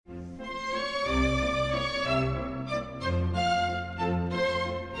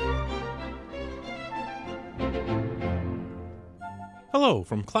Hello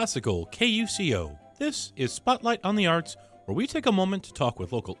from Classical KUCO. This is Spotlight on the Arts, where we take a moment to talk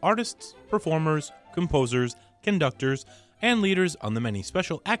with local artists, performers, composers, conductors, and leaders on the many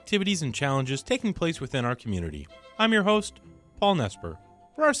special activities and challenges taking place within our community. I'm your host, Paul Nesper.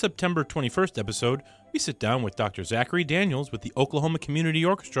 For our September 21st episode, we sit down with Dr. Zachary Daniels with the Oklahoma Community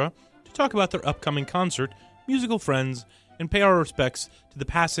Orchestra to talk about their upcoming concert, Musical Friends, and pay our respects to the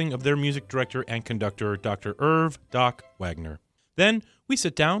passing of their music director and conductor, Dr. Irv "Doc" Wagner. Then, we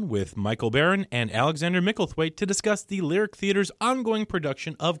sit down with Michael Barron and Alexander Mickelthwate to discuss the Lyric Theater's ongoing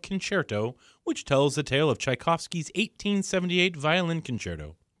production of Concerto, which tells the tale of Tchaikovsky's 1878 violin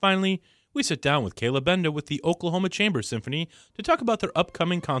concerto. Finally, we sit down with Kaleb Benda with the Oklahoma Chamber Symphony to talk about their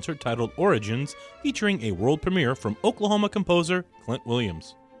upcoming concert titled Origins, featuring a world premiere from Oklahoma composer Clint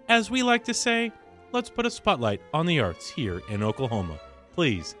Williams. As we like to say, let's put a spotlight on the arts here in Oklahoma.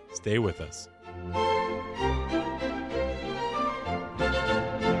 Please stay with us.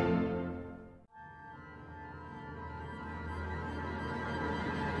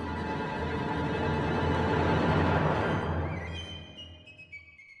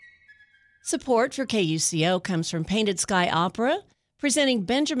 Support for KUCO comes from Painted Sky Opera, presenting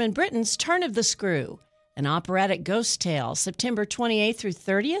Benjamin Britten's Turn of the Screw, an operatic ghost tale, September 28th through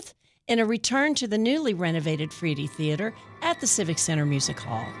 30th, in a return to the newly renovated Friede Theater at the Civic Center Music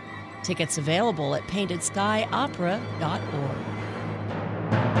Hall. Tickets available at paintedskyopera.org.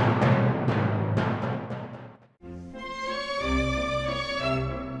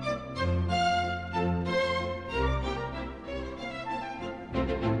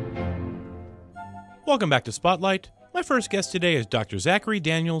 Welcome back to Spotlight. My first guest today is Dr. Zachary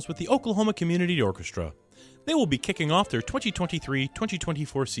Daniels with the Oklahoma Community Orchestra. They will be kicking off their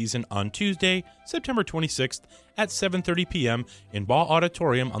 2023-2024 season on Tuesday, September 26th at 7:30 p.m. in Ball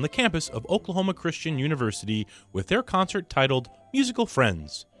Auditorium on the campus of Oklahoma Christian University with their concert titled Musical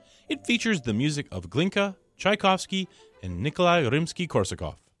Friends. It features the music of Glinka, Tchaikovsky, and Nikolai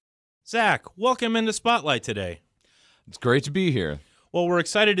Rimsky-Korsakov. Zach, welcome into Spotlight today. It's great to be here. Well, we're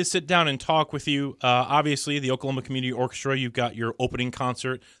excited to sit down and talk with you. Obviously, the Oklahoma Community Orchestra, you've got your opening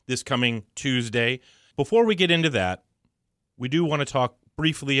concert this coming Tuesday. Before we get into that, we do want to talk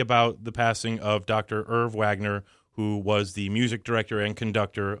briefly about the passing of Dr. Irv Wagner, who was the music director and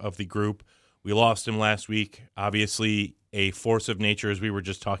conductor of the group. We lost him last week. Obviously, a force of nature, as we were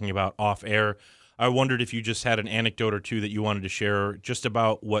just talking about off air. I wondered if you just had an anecdote or two that you wanted to share just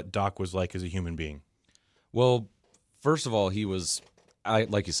about what Doc was like as a human being. Well, first of all, he was,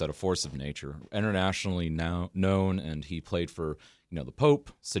 like you said, a force of nature, internationally now known, and he played for, the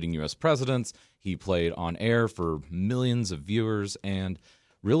Pope, sitting U.S. presidents. He played on air for millions of viewers, and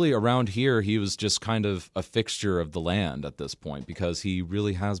really around here, he was just kind of a fixture of the land at this point because he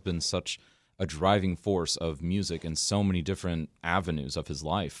really has been such a driving force of music in so many different avenues of his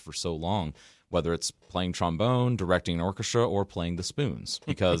life for so long, whether it's playing trombone, directing an orchestra, or playing the spoons,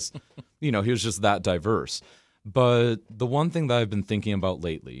 because, he was just that diverse. But the one thing that I've been thinking about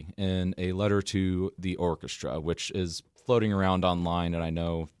lately in a letter to the orchestra, which is floating around online, and I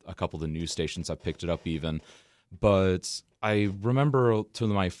know a couple of the news stations have picked it up even, but I remember to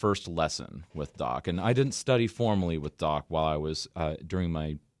my first lesson with Doc, and I didn't study formally with Doc while I was during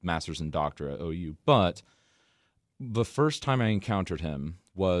my master's and doctorate at OU, but the first time I encountered him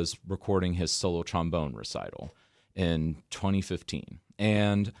was recording his solo trombone recital in 2015,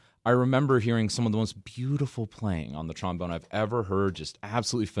 and I remember hearing some of the most beautiful playing on the trombone I've ever heard, just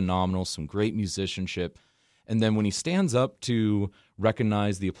absolutely phenomenal, some great musicianship. And then when he stands up to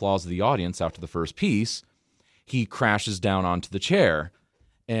recognize the applause of the audience after the first piece, he crashes down onto the chair,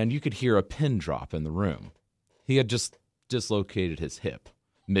 and you could hear a pin drop in the room. He had just dislocated his hip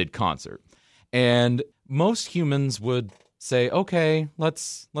mid-concert. And most humans would say, okay,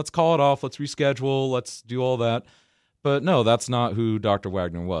 let's call it off, let's reschedule, let's do all that. But no, that's not who Dr.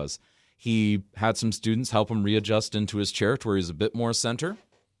 Wagner was. He had some students help him readjust into his chair to where he's a bit more center.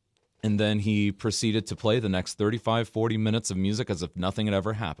 And then he proceeded to play the next 35, 40 minutes of music as if nothing had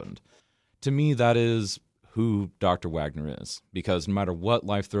ever happened. To me, that is who Dr. Wagner is. Because no matter what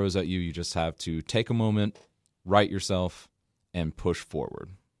life throws at you, you just have to take a moment, right yourself, and push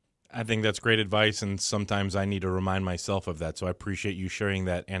forward. I think that's great advice, and sometimes I need to remind myself of that. So I appreciate you sharing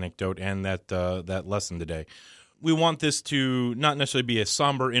that anecdote and that lesson today. We want this to not necessarily be a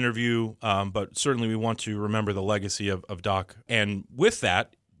somber interview, but certainly we want to remember the legacy of Doc. And with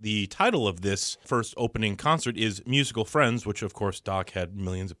that, the title of this first opening concert is Musical Friends, which, of course, Doc had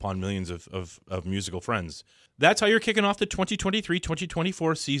millions upon millions of musical friends. That's how you're kicking off the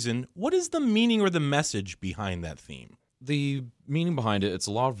 2023-2024 season. What is the meaning or the message behind that theme? the meaning behind it, it's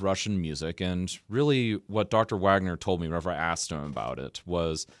a lot of Russian music. And really what Dr. Wagner told me whenever I asked him about it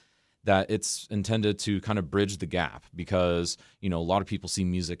was that it's intended to kind of bridge the gap because, a lot of people see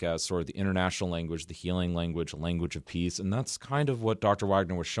music as sort of the international language, the healing language, a language of peace. And that's kind of what Dr.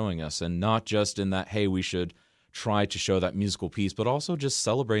 Wagner was showing us. And not just in that, hey, we should try to show that musical peace, but also just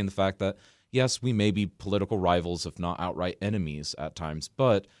celebrating the fact that, yes, we may be political rivals, if not outright enemies at times,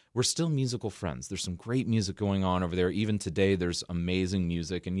 but we're still musical friends. There's some great music going on over there. Even today, there's amazing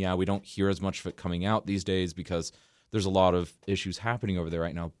music. And yeah, we don't hear as much of it coming out these days because there's a lot of issues happening over there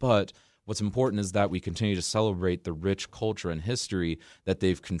right now. But what's important is that we continue to celebrate the rich culture and history that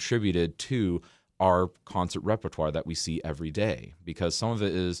they've contributed to our concert repertoire that we see every day. Because some of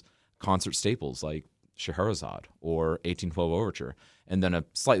it is concert staples like Scheherazade or 1812 Overture, and then a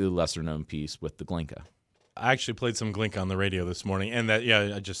slightly lesser known piece with the Glinka. I actually played some Glinka on the radio this morning, and that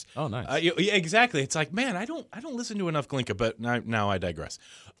I just nice. Yeah, exactly. It's like, man, I don't listen to enough Glinka, but now I digress.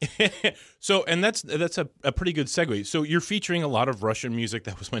 So, and that's a pretty good segue. So you're featuring a lot of Russian music.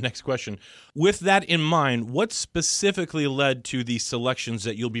 That was my next question. With that in mind, what specifically led to the selections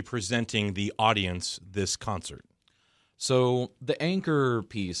that you'll be presenting the audience this concert? So the anchor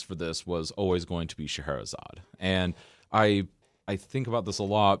piece for this was always going to be Scheherazade, and I think about this a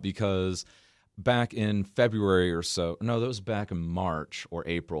lot because back in February or so, no, that was back in March or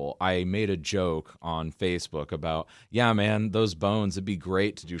April, I made a joke on Facebook about, yeah, man, those bones, it'd be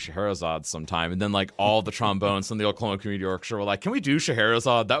great to do Scheherazade sometime. And then like all the trombones from the Oklahoma Community Orchestra were like, can we do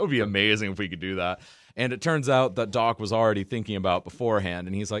Scheherazade? That would be amazing if we could do that. And it turns out that Doc was already thinking about beforehand.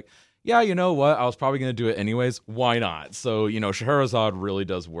 And he's like, yeah, you know what? I was probably going to do it anyways. Why not? So, Scheherazade really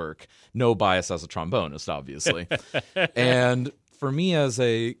does work. No bias as a trombonist, obviously. And for me as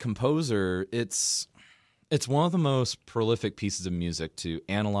a composer, it's one of the most prolific pieces of music to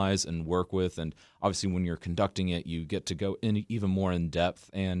analyze and work with. And obviously when you're conducting it, you get to go in even more in depth.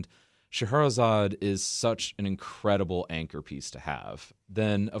 And Scheherazade is such an incredible anchor piece to have.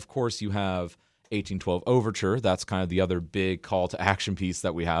 Then, of course, you have 1812 Overture. That's kind of the other big call to action piece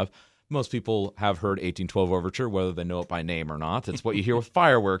that we have. Most people have heard 1812 Overture, whether they know it by name or not. It's what you hear with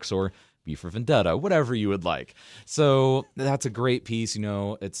fireworks or B for Vendetta, whatever you would like. So that's a great piece.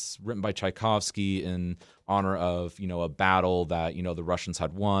 It's written by Tchaikovsky in honor of, a battle that, the Russians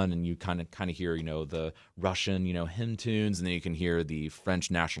had won. And you kind of hear, the Russian, hymn tunes. And then you can hear the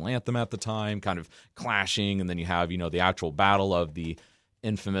French national anthem at the time kind of clashing. And then you have, the actual battle of the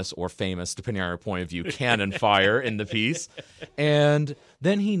infamous or famous, depending on your point of view, cannon fire in the piece. And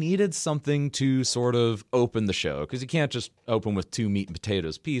then he needed something to sort of open the show because you can't just open with two meat and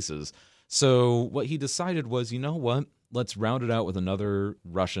potatoes pieces. So what he decided was, you know what? Let's round it out with another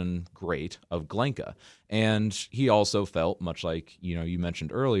Russian great of Glinka. And he also felt, much like, you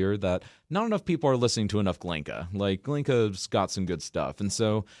mentioned earlier, that not enough people are listening to enough Glinka. Like, Glinka's got some good stuff. And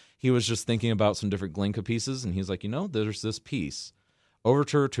so he was just thinking about some different Glinka pieces, and he's like, there's this piece,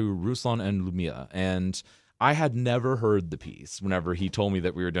 Overture to Ruslan and Lumia. And I had never heard the piece whenever he told me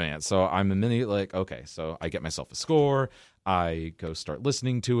that we were doing it. So I'm immediately like, okay, so I get myself a score, I go start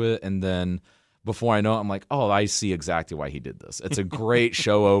listening to it, and then before I know it, I'm like, oh, I see exactly why he did this. It's a great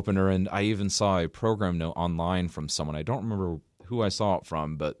show opener, and I even saw a program note online from someone. I don't remember who I saw it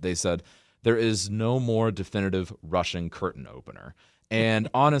from, but they said, there is no more definitive Russian curtain opener. And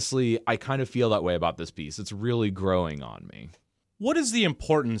honestly, I kind of feel that way about this piece. It's really growing on me. What is the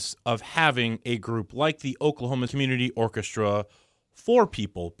importance of having a group like the Oklahoma Community Orchestra for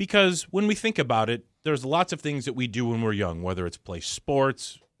people? Because when we think about it, there's lots of things that we do when we're young, whether it's play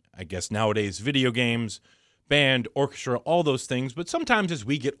sports, I guess nowadays video games, band, orchestra, all those things. But sometimes as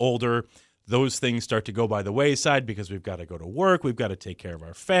we get older, those things start to go by the wayside because we've got to go to work, we've got to take care of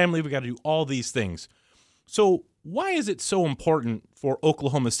our family, we've got to do all these things. So why is it so important for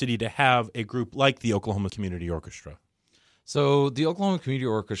Oklahoma City to have a group like the Oklahoma Community Orchestra? So the Oklahoma Community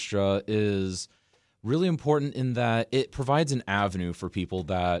Orchestra is really important in that it provides an avenue for people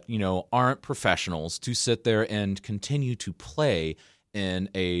that, aren't professionals to sit there and continue to play in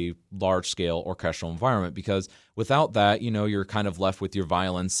a large-scale orchestral environment. Because without that, you're kind of left with your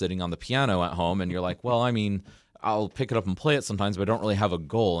violin sitting on the piano at home, and you're like, well, I'll pick it up and play it sometimes, but I don't really have a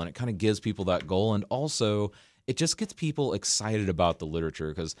goal. And it kind of gives people that goal. And also, it just gets people excited about the literature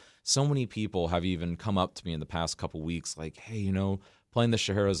because so many people have even come up to me in the past couple weeks like, hey, playing the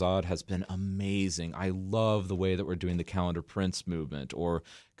Scheherazade has been amazing. I love the way that we're doing the Calendar Prince movement, or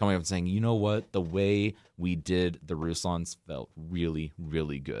coming up and saying, you know what, the way we did the Ruslans felt really,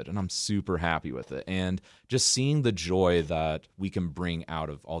 really good. And I'm super happy with it. And just seeing the joy that we can bring out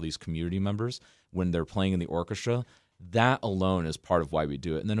of all these community members when they're playing in the orchestra, that alone is part of why we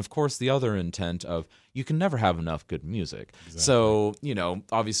do it. And then, of course, the other intent of you can never have enough good music. Exactly. So,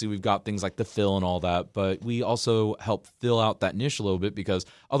 obviously we've got things like the fill and all that, but we also help fill out that niche a little bit because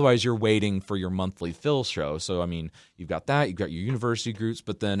otherwise you're waiting for your monthly fill show. So, you've got that, you've got your university groups,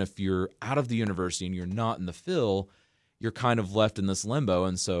 but then if you're out of the university and you're not in the fill, you're kind of left in this limbo.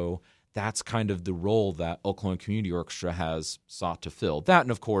 And so that's kind of the role that Oklahoma Community Orchestra has sought to fill. That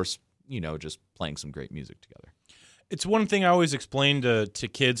and, of course, just playing some great music together. It's one thing I always explain to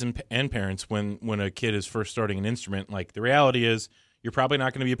kids and parents when a kid is first starting an instrument. Like, the reality is you're probably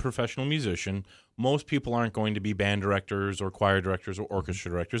not going to be a professional musician. Most people aren't going to be band directors or choir directors or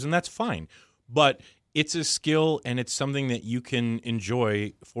orchestra directors, and that's fine. But it's a skill, and it's something that you can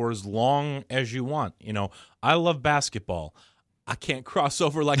enjoy for as long as you want. I love basketball. I can't cross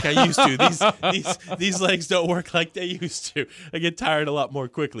over like I used to. These legs don't work like they used to. I get tired a lot more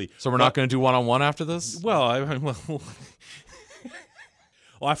quickly. So we're not going to do one-on-one after this? Well,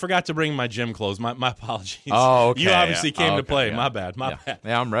 I forgot to bring my gym clothes. My apologies. Oh, okay. You obviously came to play. Yeah. My bad.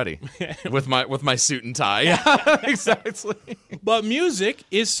 Yeah, I'm ready with my suit and tie. Yeah, exactly. But music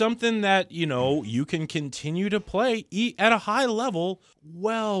is something that you can continue to play at a high level,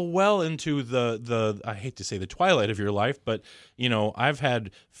 well into the I hate to say the twilight of your life, but I've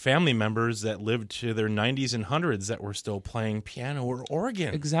had family members that lived to their 90s and 100s that were still playing piano or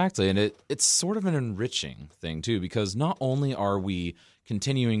organ. Exactly, and it's sort of an enriching thing too, because not only are we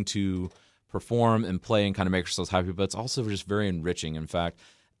continuing to perform and play and kind of make ourselves happy, but it's also just very enriching. In fact,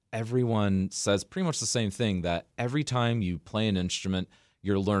 everyone says pretty much the same thing, that every time you play an instrument,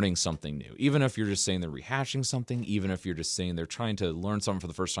 you're learning something new. Even if you're just saying they're rehashing something, even if you're just saying they're trying to learn something for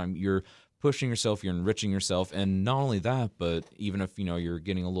the first time, you're pushing yourself, you're enriching yourself. And not only that, but even if, you're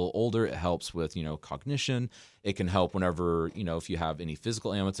getting a little older, it helps with, cognition. It can help whenever, if you have any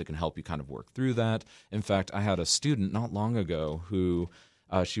physical ailments, it can help you kind of work through that. In fact, I had a student not long ago who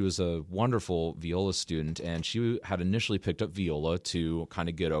she was a wonderful viola student, and she had initially picked up viola to kind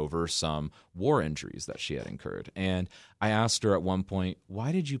of get over some war injuries that she had incurred. And I asked her at one point,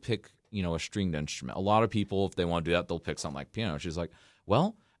 why did you pick, a stringed instrument? A lot of people, if they want to do that, they'll pick something like piano. She's like,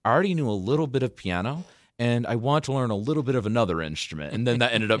 well, I already knew a little bit of piano, and I want to learn a little bit of another instrument. And then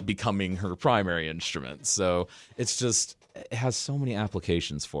that ended up becoming her primary instrument. So it has so many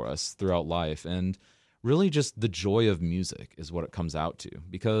applications for us throughout life. And really just the joy of music is what it comes out to,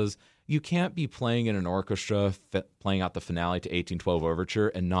 because you can't be playing in an orchestra, playing out the finale to 1812 Overture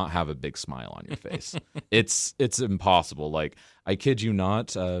and not have a big smile on your face. It's impossible. Like, I kid you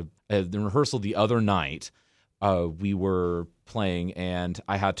not, at the rehearsal the other night, we were playing and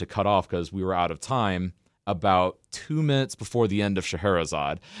I had to cut off because we were out of time about 2 minutes before the end of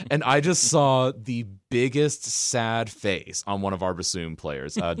Scheherazade, and I just saw the biggest sad face on one of our bassoon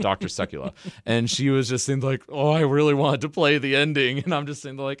players, Dr. Sekula, and she was just saying like, oh, I really wanted to play the ending, and I'm just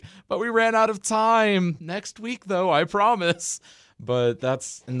saying like, but we ran out of time. Next week, though, I promise. But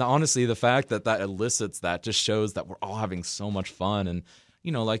honestly, the fact that elicits that just shows that we're all having so much fun, and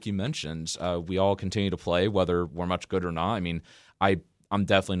like you mentioned, we all continue to play, whether we're much good or not. I mean, I'm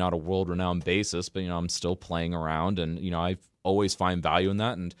definitely not a world-renowned bassist, but, I'm still playing around, and, I always find value in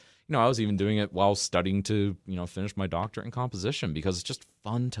that. And, I was even doing it while studying to, finish my doctorate in composition, because it's just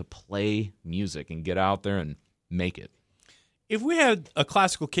fun to play music and get out there and make it. If we had a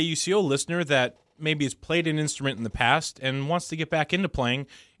classical KUCO listener that maybe has played an instrument in the past and wants to get back into playing,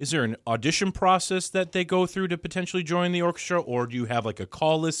 is there an audition process that they go through to potentially join the orchestra, or do you have like a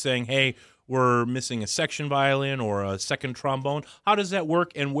call list saying, hey, we're missing a section violin or a second trombone? How does that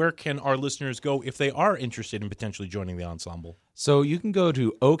work, and where can our listeners go if they are interested in potentially joining the ensemble? So you can go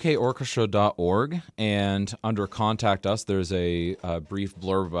to okorchestra.org, and under Contact Us, there's a brief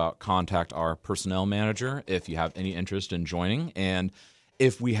blurb about contact our personnel manager if you have any interest in joining. And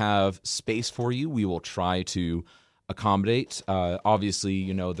if we have space for you, we will try to accommodate.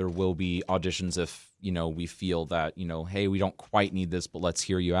 Obviously, there will be auditions if, we feel that, hey, we don't quite need this, but let's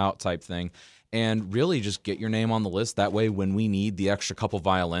hear you out type thing. And really just get your name on the list. That way, when we need the extra couple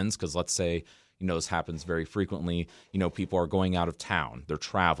violins, because let's say, this happens very frequently, people are going out of town, they're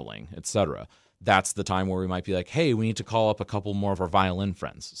traveling, etc. That's the time where we might be like, hey, we need to call up a couple more of our violin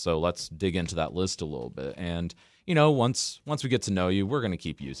friends. So let's dig into that list a little bit. And, once we get to know you, we're going to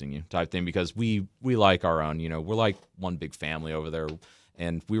keep using you type thing, because we like our own, we're like one big family over there.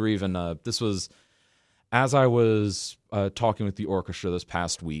 And we were even, this was as I was talking with the orchestra this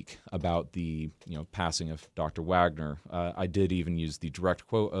past week about the passing of Dr. Wagner, I did even use the direct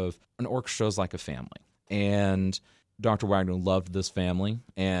quote of, an orchestra is like a family. And Dr. Wagner loved this family,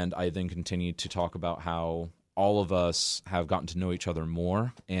 and I then continued to talk about how all of us have gotten to know each other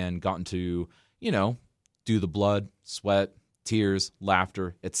more and gotten to, do the blood, sweat, tears,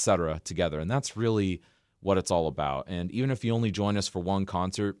 laughter, etc. together. And that's really what it's all about. And even if you only join us for one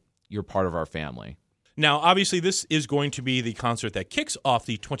concert, you're part of our family. Now, obviously, this is going to be the concert that kicks off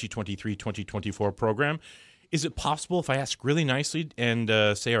the 2023-2024 program. Is it possible, if I ask really nicely and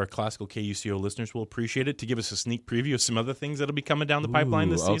say our classical KUCO listeners will appreciate it, to give us a sneak preview of some other things that'll be coming down the pipeline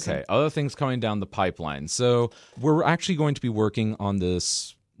this season? Okay, other things coming down the pipeline. So we're actually going to be working on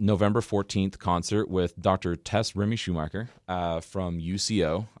this November 14th concert with Dr. Tess Remy Schumacher from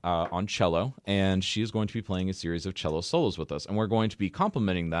UCO on cello, and she is going to be playing a series of cello solos with us. And we're going to be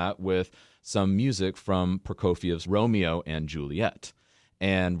complementing that with some music from Prokofiev's Romeo and Juliet.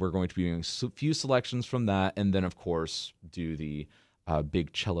 And we're going to be doing a few selections from that, and then, of course, do the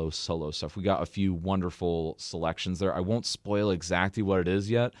big cello solo stuff. We got a few wonderful selections there. I won't spoil exactly what it is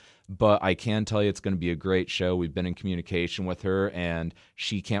yet, but I can tell you it's going to be a great show. We've been in communication with her, and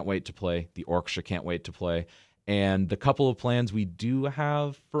she can't wait to play. The orchestra can't wait to play. And the couple of plans we do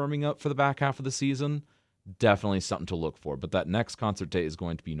have firming up for the back half of the season, definitely something to look for. But that next concert date is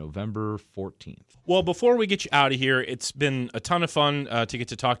going to be November 14th. Well, before we get you out of here, it's been a ton of fun to get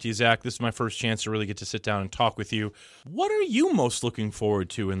to talk to you, Zach. This is my first chance to really get to sit down and talk with you. What are you most looking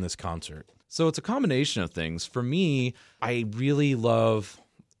forward to in this concert? So it's a combination of things. For me, I really love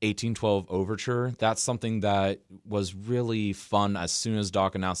 1812 Overture. That's something that was really fun. As soon as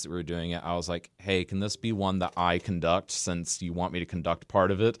Doc announced that we were doing it, I was like, hey, can this be one that I conduct since you want me to conduct part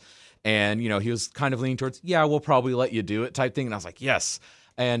of it? And, he was kind of leaning towards, yeah, we'll probably let you do it type thing. And I was like, yes.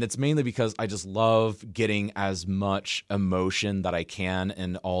 And it's mainly because I just love getting as much emotion that I can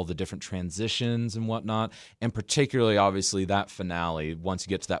in all the different transitions and whatnot. And particularly, obviously, that finale, once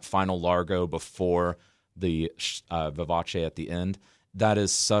you get to that final largo before the vivace at the end, that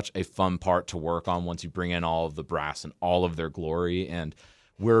is such a fun part to work on once you bring in all of the brass and all of their glory. And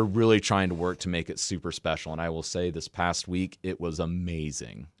we're really trying to work to make it super special. And I will say this past week, it was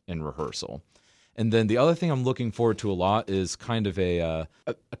amazing in rehearsal. And then the other thing I'm looking forward to a lot is kind of a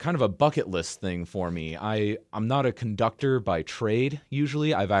bucket list thing for me. I'm not a conductor by trade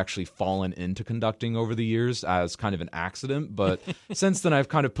usually. I've actually fallen into conducting over the years as kind of an accident. But since then, I've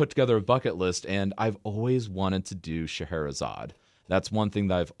kind of put together a bucket list, and I've always wanted to do Scheherazade. That's one thing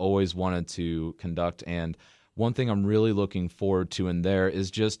that I've always wanted to conduct. And one thing I'm really looking forward to in there is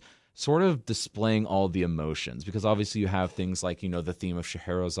just sort of displaying all the emotions, because obviously you have things like, the theme of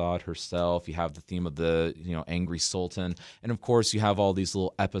Scheherazade herself, you have the theme of the, angry sultan, and of course you have all these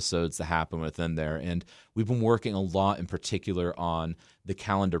little episodes that happen within there. And we've been working a lot in particular on the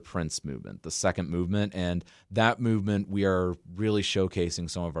Calendar Prince movement, the second movement, and that movement we are really showcasing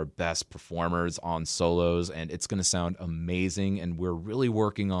some of our best performers on solos, and it's going to sound amazing. And we're really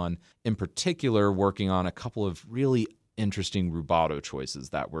working on a couple of really interesting rubato choices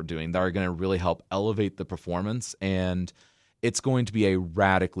that we're doing that are going to really help elevate the performance, and it's going to be a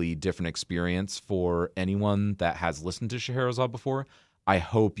radically different experience for anyone that has listened to Scheherazade before. I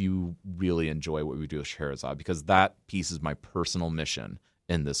hope you really enjoy what we do with Scheherazade, because that piece is my personal mission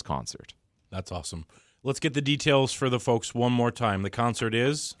in this concert. That's awesome. Let's get the details for the folks one more time. The concert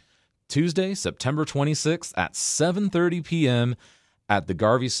is Tuesday, September 26th at 7:30 p.m. at the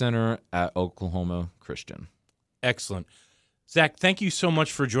Garvey Center at Oklahoma Christian. Excellent. Zach, thank you so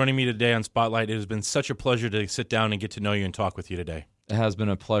much for joining me today on Spotlight. It has been such a pleasure to sit down and get to know you and talk with you today. It has been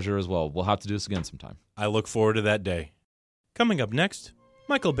a pleasure as well. We'll have to do this again sometime. I look forward to that day. Coming up next,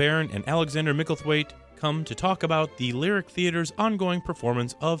 Michael Barron and Alexander Mickelthwate come to talk about the Lyric Theater's ongoing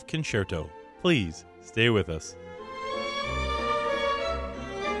performance of Concerto. Please stay with us.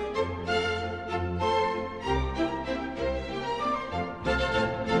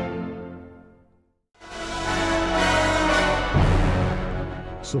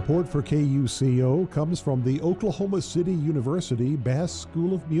 Support for KUCO comes from the Oklahoma City University Bass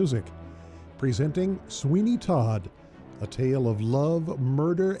School of Music, presenting Sweeney Todd, a tale of love,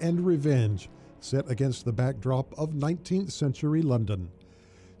 murder, and revenge set against the backdrop of 19th century London.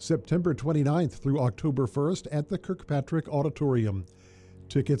 September 29th through October 1st at the Kirkpatrick Auditorium.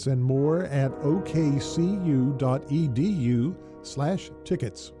 Tickets and more at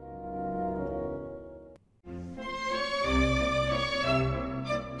okcu.edu/tickets.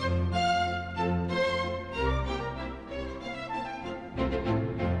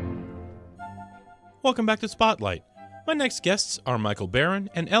 Welcome back to Spotlight. My next guests are Michael Barron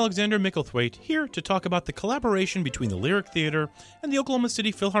and Alexander Mickelthwate, here to talk about the collaboration between the Lyric Theater and the Oklahoma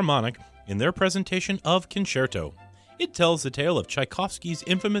City Philharmonic in their presentation of Concerto. It tells the tale of Tchaikovsky's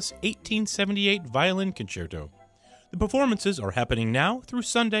infamous 1878 violin concerto. The performances are happening now through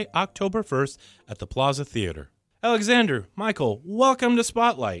Sunday, October 1st at the Plaza Theater. Alexander, Michael, welcome to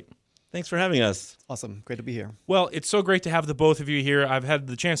Spotlight. Thanks for having us. Awesome. Great to be here. Well, it's so great to have the both of you here. I've had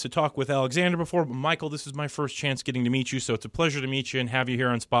the chance to talk with Alexander before, but Michael, this is my first chance getting to meet you, so it's a pleasure to meet you and have you here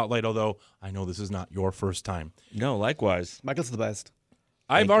on Spotlight, although I know this is not your first time. No, likewise. Michael's the best.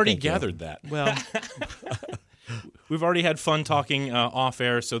 I've already gathered that. Well, We've already had fun talking off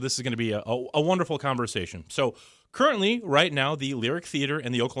air, so this is going to be a wonderful conversation. So currently, right now, the Lyric Theater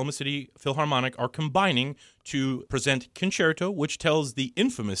and the Oklahoma City Philharmonic are combining to present Concerto, which tells the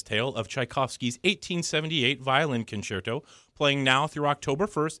infamous tale of Tchaikovsky's 1878 Violin Concerto, playing now through October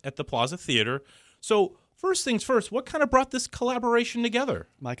 1st at the Plaza Theater. So first things first, what kind of brought this collaboration together?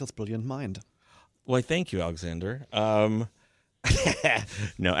 Michael's brilliant mind. why, thank you, Alexander. No,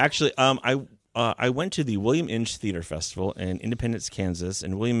 actually, I went to the William Inge Theater Festival in Independence, Kansas,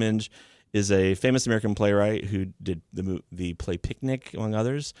 and William Inge is a famous American playwright who did the play Picnic, among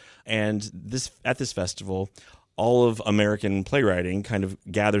others. And at this festival, all of American playwriting kind of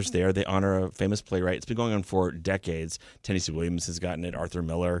gathers there. They honor a famous playwright. It's been going on for decades. Tennessee Williams has gotten it, Arthur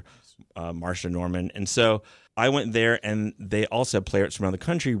Miller, Marcia Norman. And so I went there, and they also have playwrights from around the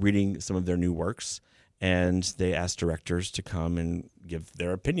country reading some of their new works. And they asked directors to come and give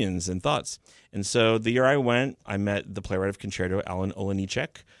their opinions and thoughts. And so the year I went, I met the playwright of Concerto, Alan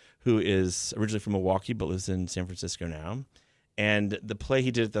Olenichek, who is originally from Milwaukee but lives in San Francisco now. And the play he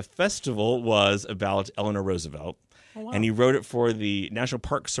did at the festival was about Eleanor Roosevelt. Oh, wow. And he wrote it for the National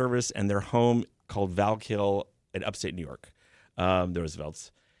Park Service and their home called Valkill in upstate New York, the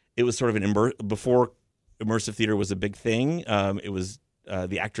Roosevelts. It was sort of before immersive theater was a big thing. It was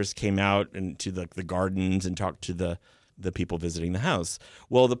the actress came out into the gardens and talked to the people visiting the house.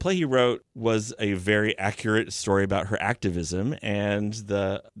 Well, the play he wrote was a very accurate story about her activism, and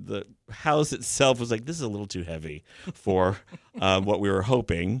the house itself was like, this is a little too heavy for what we were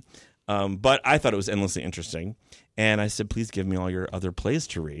hoping. But I thought it was endlessly interesting. And I said, please give me all your other plays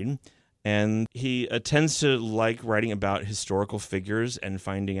to read. And he tends to like writing about historical figures and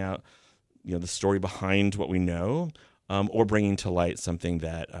finding out, the story behind what we know, or bringing to light something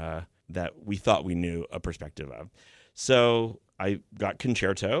that we thought we knew a perspective of. So I got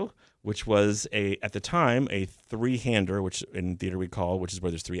Concerto, which was at the time a three-hander, which in theater we call, which is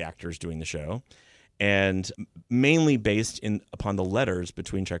where there's three actors doing the show, and mainly based upon the letters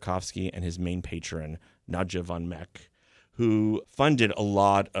between Tchaikovsky and his main patron, Nadja von Meck, who funded a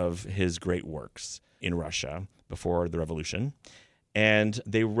lot of his great works in Russia before the revolution. And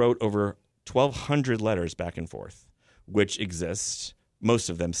they wrote over 1,200 letters back and forth, which exist, most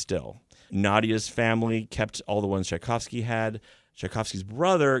of them still. Nadia's family kept all the ones Tchaikovsky had. Tchaikovsky's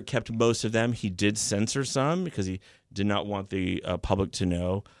brother kept most of them. He did censor some because he did not want the public to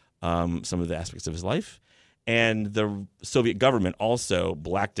know some of the aspects of his life. And the Soviet government also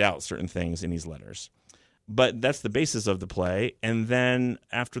blacked out certain things in these letters. But that's the basis of the play. And then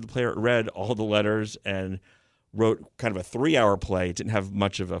after the playwright read all the letters and wrote kind of a 3-hour play, it didn't have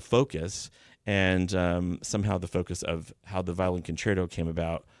much of a focus. And somehow the focus of how the Violin Concerto came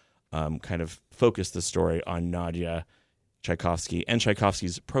about kind of focused the story on Nadia, Tchaikovsky, and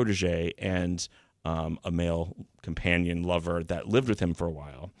Tchaikovsky's protege and a male companion lover that lived with him for a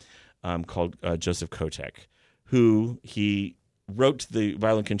while called Joseph Kotek, who he wrote the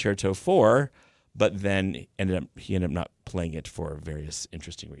Violin Concerto for, but then he ended up not playing it for various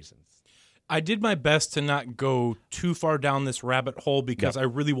interesting reasons. I did my best to not go too far down this rabbit hole because I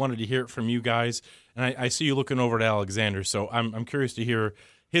really wanted to hear it from you guys. And I see you looking over at Alexander, so I'm curious to hear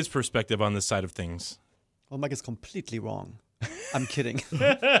his perspective on this side of things. Well, Mike is completely wrong. I'm kidding.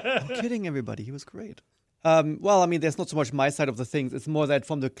 I'm kidding, everybody. He was great. Well, I mean, there's not so much my side of the things. It's more that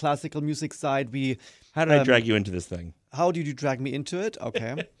from the classical music side, How did I drag you into this thing? How did you drag me into it?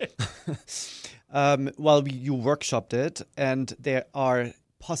 Okay. Well, you workshopped it, and there are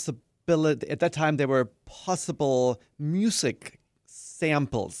at that time, there were possible music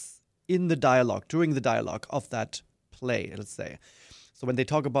samples in the dialogue, during the dialogue of that play, let's say. So when they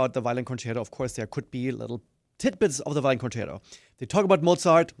talk about the Violin Concerto, of course, there could be little tidbits of the Violin Concerto. They talk about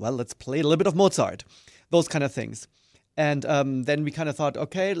Mozart, well, let's play a little bit of Mozart. Those kind of things. And then we kind of thought,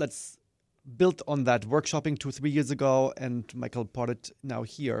 okay, let's build on that workshopping 2-3 years ago, and Michael brought it now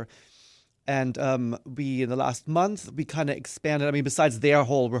here. And in the last month, we kind of expanded. I mean, besides their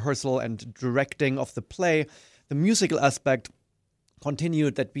whole rehearsal and directing of the play, the musical aspect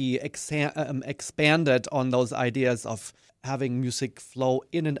continued, that we expanded on those ideas of having music flow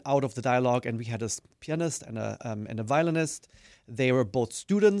in and out of the dialogue. And we had a pianist and a violinist. They were both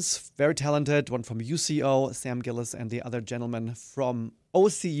students, very talented, one from UCO, Sam Gillis, and the other gentleman from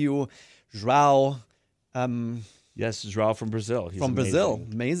OCU, João. Yes, João from Brazil. He's from amazing. Brazil.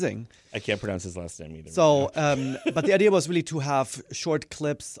 Amazing. I can't pronounce his last name either. So, but the idea was really to have short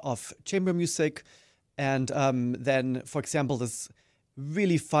clips of chamber music, and then, for example, this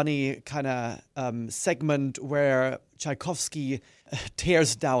really funny kind of segment where Tchaikovsky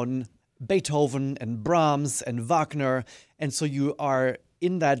tears down Beethoven and Brahms and Wagner, and so you are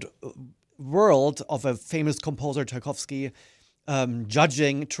in that world of a famous composer, Tchaikovsky,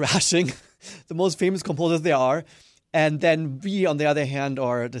 judging, trashing the most famous composers there are. And then we, on the other hand,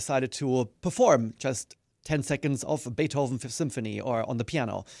 are decided to perform just 10 seconds of Beethoven Fifth Symphony or on the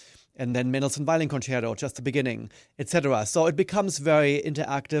piano. And then Mendelssohn Violin Concerto, just the beginning, etc. So it becomes very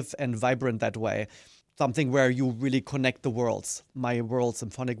interactive and vibrant that way. Something where you really connect the worlds. My world,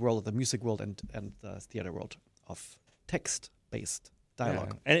 symphonic world, the music world, and the theater world of text-based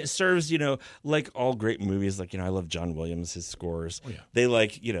dialogue. Yeah. And it serves, like all great movies, like, I love John Williams, his scores. Oh, yeah. They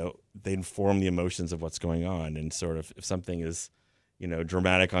they inform the emotions of what's going on. And sort of if something is,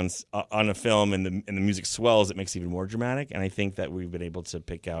 dramatic on a film and the music swells, it makes it even more dramatic. And I think that we've been able to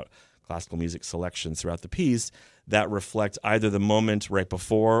pick out classical music selections throughout the piece that reflect either the moment right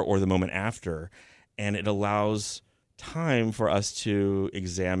before or the moment after. And it allows time for us to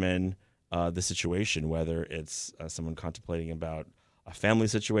examine the situation, whether it's someone contemplating about a family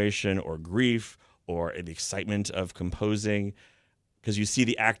situation or grief or the excitement of composing, because you see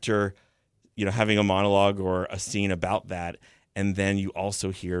the actor, having a monologue or a scene about that, and then you also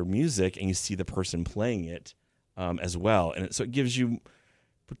hear music and you see the person playing it as well. And so it gives you,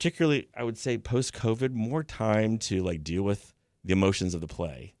 particularly, I would say, post-COVID, more time to deal with the emotions of the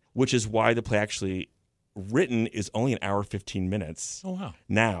play, which is why the play actually written is only an hour 15 minutes. Oh, wow.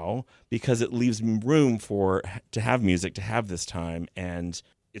 Now, because it leaves room to have music, to have this time. And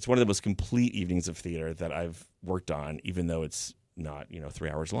it's one of the most complete evenings of theater that I've worked on, even though it's not 3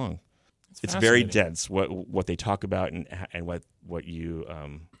 hours long. It's very dense what they talk about and what you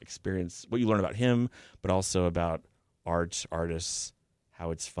experience, what you learn about him, but also about art, artists,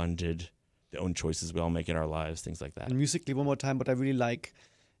 how it's funded, the own choices we all make in our lives, things like that. And musically, one more time, what I really like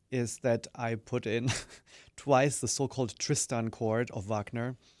is that I put in twice the so-called Tristan chord of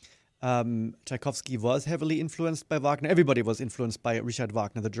Wagner. Tchaikovsky was heavily influenced by Wagner. Everybody was influenced by Richard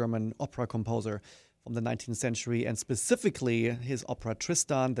Wagner, the German opera composer from the 19th century, and specifically his opera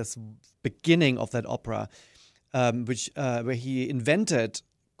Tristan, this beginning of that opera, where he invented,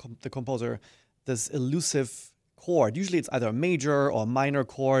 the composer, this elusive chord. Usually it's either a major or minor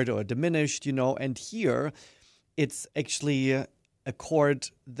chord or diminished, and here it's actually a chord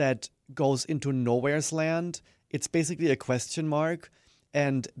that goes into nowhere's land. It's basically a question mark,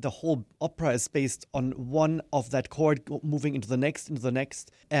 and the whole opera is based on one of that chord moving into the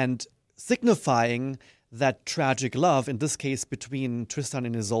next, and signifying that tragic love, in this case between Tristan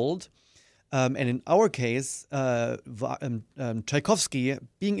and Isolde. And in our case, Tchaikovsky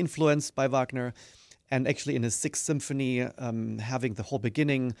being influenced by Wagner, and actually in his Sixth Symphony, having the whole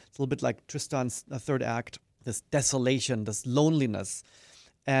beginning, it's a little bit like Tristan's third act, this desolation, this loneliness.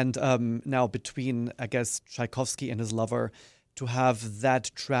 And now between, I guess, Tchaikovsky and his lover, to have that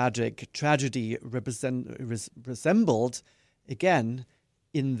tragedy resembled, again,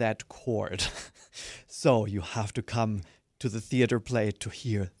 in that chord. So you have to come to the theater play to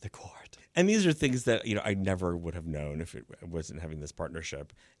hear the chord. And these are things that, I never would have known if it wasn't having this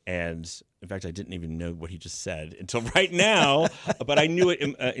partnership. And in fact, I didn't even know what he just said until right now, but I knew it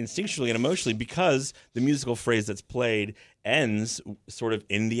instinctually and emotionally because the musical phrase that's played ends sort of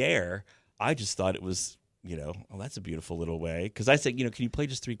in the air. I just thought it was, that's a beautiful little way. Because I said, can you play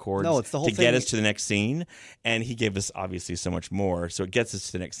just 3 chords it's the whole to thing. Get us to the next scene? And he gave us obviously so much more. So it gets us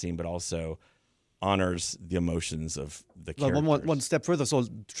to the next scene, but also honors the emotions of the characters. One step further. So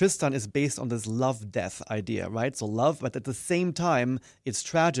Tristan is based on this love-death idea, right? So love, but at the same time, it's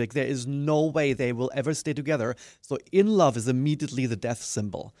tragic. There is no way they will ever stay together. So in love is immediately the death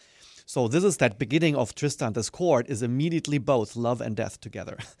symbol. So this is that beginning of Tristan. This chord is immediately both love and death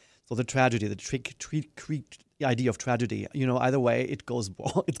together. So the tragedy, the idea of tragedy, either way, it goes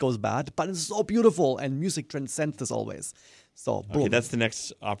bad, but it's so beautiful, and music transcends this always. So, boom. Okay, that's the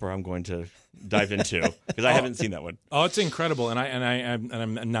next opera I'm going to dive into because I haven't seen that one. Oh, it's incredible, and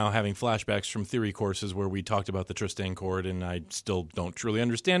I'm now having flashbacks from theory courses where we talked about the Tristan chord, and I still don't truly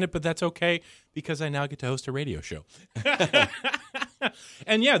understand it, but that's okay because I now get to host a radio show.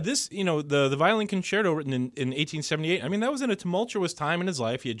 And yeah, this, the violin concerto written in 1878, I mean, that was in a tumultuous time in his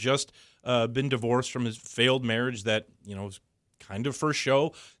life. He had just been divorced from his failed marriage that, was kind of for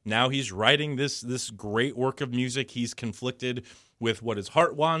show. Now he's writing this great work of music. He's conflicted with what his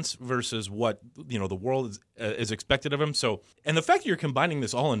heart wants versus what the world is expected of him. So, and the fact that you're combining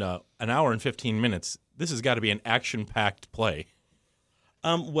this all in an hour and 15 minutes, this has got to be an action-packed play.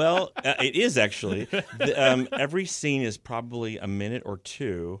 It is actually. Every scene is probably a minute or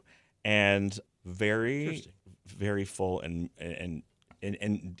two, and very, very full and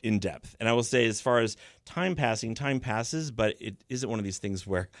in depth. And I will say, as far as time passes, but it isn't one of these things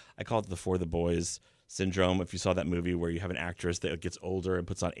where I call it the For the Boys syndrome. If you saw that movie where you have an actress that gets older and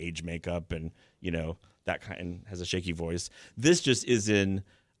puts on age makeup and that kind and has a shaky voice, this just is in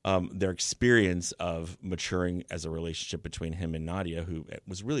their experience of maturing as a relationship between him and Nadia, who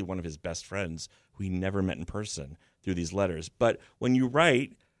was really one of his best friends, who he never met in person, through these letters. But when you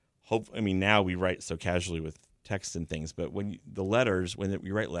write, now we write so casually with text and things, but when you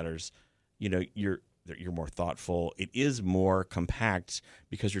write letters, you're more thoughtful. It is more compact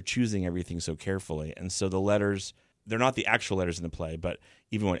because you're choosing everything so carefully. And so the letters, they're not the actual letters in the play, but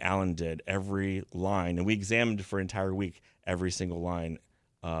even what Alan did, every line, and we examined for an entire week every single line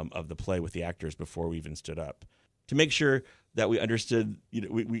of the play with the actors before we even stood up to make sure that we understood,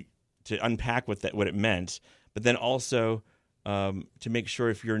 we to unpack what it meant, but then also to make sure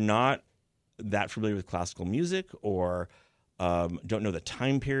if you're not that familiar with classical music or don't know the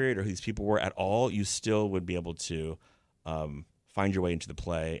time period or who these people were at all, you still would be able to find your way into the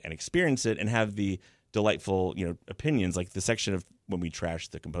play and experience it and have the delightful, opinions, like the section of when we trash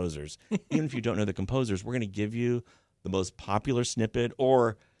the composers. Even if you don't know the composers, we're going to give you the most popular snippet,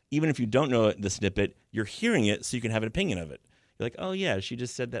 or even if you don't know the snippet, you're hearing it so you can have an opinion of it. You're like, oh yeah, she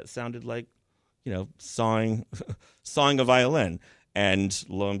just said that sounded like, sawing a violin. And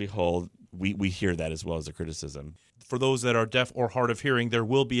lo and behold, we hear that as well as a criticism. For those that are deaf or hard of hearing, there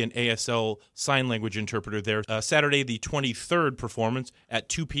will be an ASL sign language interpreter there Saturday, the 23rd performance at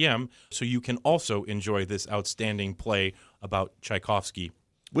 2 p.m., so you can also enjoy this outstanding play about Tchaikovsky.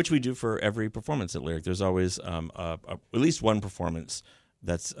 Which we do for every performance at Lyric. There's always at least one performance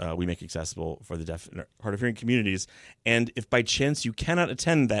that's we make accessible for the deaf and hard of hearing communities. And if by chance you cannot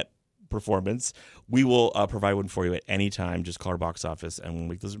attend that performance, we will provide one for you at any time. Just call our box office and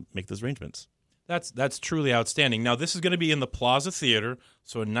we'll make those arrangements. That's truly outstanding. Now, this is going to be in the Plaza Theater,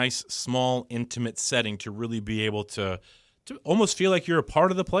 so a nice, small, intimate setting to really be able to almost feel like you're a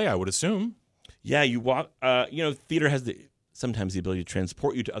part of the play, I would assume. Yeah, you walk. Theater has sometimes the ability to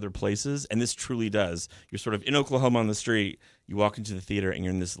transport you to other places, and this truly does. You're sort of in Oklahoma on the street. You walk into the theater, and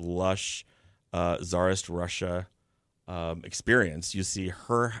you're in this lush Tsarist Russia experience. You see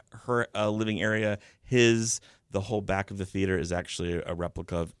her living area, the whole back of the theater is actually a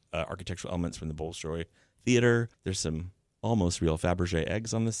replica of architectural elements from the Bolshoi Theater. There's some almost real Fabergé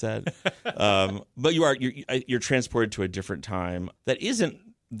eggs on the set, but you're transported to a different time that isn't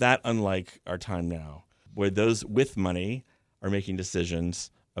that unlike our time now, where those with money are making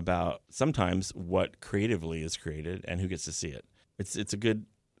decisions about sometimes what creatively is created and who gets to see it. It's a good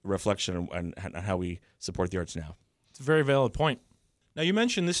reflection on how we support the arts now. It's a very valid point. Now, you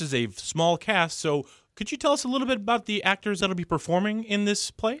mentioned this is a small cast, so could you tell us a little bit about the actors that will be performing in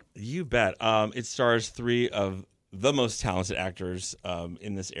this play? You bet. It stars three of the most talented actors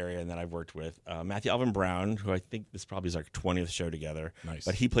in this area and that I've worked with. Matthew Alvin Brown, who I think this probably is our 20th show together. Nice.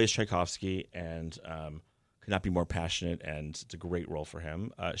 But he plays Tchaikovsky and could not be more passionate, and it's a great role for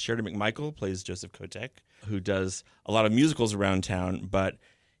him. Sheridan McMichael plays Joseph Kotek, who does a lot of musicals around town, but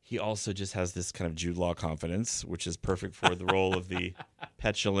he also just has this kind of Jude Law confidence, which is perfect for the role of the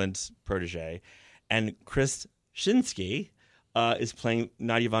petulant protege. And Chris Shinsky is playing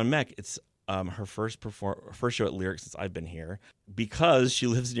Nadia von Meck. It's her first show at Lyric since I've been here, because she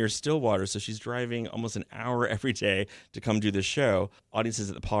lives near Stillwater, so she's driving almost an hour every day to come do this show. Audiences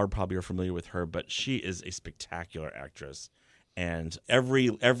at the Pollard probably are familiar with her, but she is a spectacular actress. And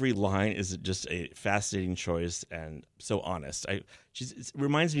every line is just a fascinating choice and so honest. It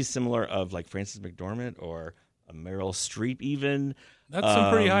reminds me similar of like Frances McDormand or Meryl Streep even. That's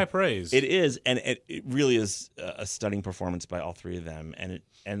some pretty high praise. It is, and it really is a stunning performance by all three of them.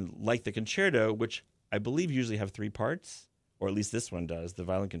 And like the concerto, which I believe usually have three parts, or at least this one does, the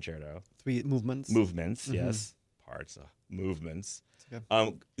violin concerto. Three movements. Mm-hmm. Yes. Parts, movements.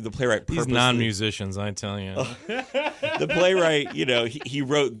 Okay. The playwright These non-musicians, I tell you. The playwright, he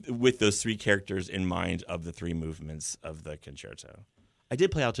wrote with those three characters in mind of the three movements of the concerto. I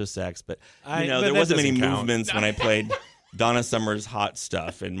did play alto sax, but there wasn't many movements when I played Donna Summer's Hot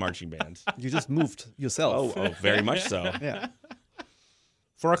Stuff in marching band. You just moved yourself. Oh, very much so. Yeah.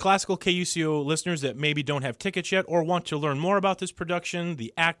 For our classical KUCO listeners that maybe don't have tickets yet or want to learn more about this production,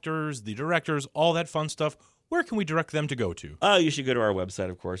 the actors, the directors, all that fun stuff, where can we direct them to go to? You should go to our website,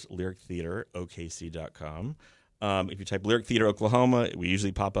 of course, lyrictheaterokc.com. If you type Lyric Theater Oklahoma, we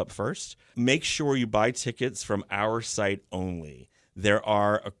usually pop up first. Make sure you buy tickets from our site only. There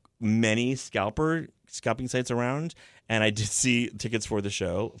are many scalping sites around, and I did see tickets for the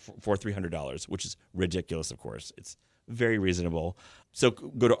show for $300, which is ridiculous, of course. It's very reasonable. So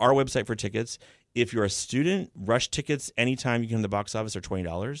go to our website for tickets. If you're a student, rush tickets anytime you can in the box office are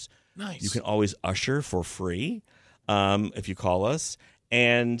 $20. Nice. You can always usher for free if you call us.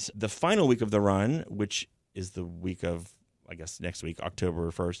 And the final week of the run, which is the week of, I guess, next week, October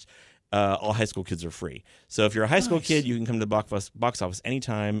 1st, all high school kids are free. So if you're a high school kid, you can come to the box office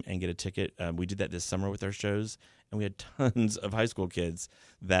anytime and get a ticket. We did that this summer with our shows, and we had tons of high school kids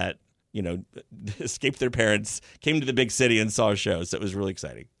that, escaped their parents, came to the big city and saw a show. So it was really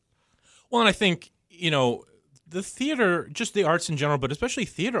exciting. Well, and I think, the theater, just the arts in general, but especially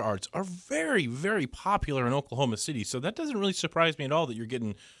theater arts, are very, very popular in Oklahoma City. So that doesn't really surprise me at all that you're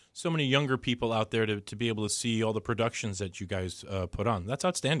getting so many younger people out there to be able to see all the productions that you guys put on. That's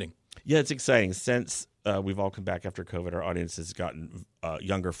outstanding. Yeah, it's exciting. Since we've all come back after COVID, our audience has gotten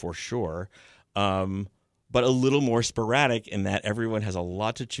younger for sure, but a little more sporadic in that everyone has a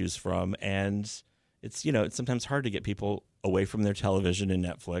lot to choose from, and it's sometimes hard to get people away from their television and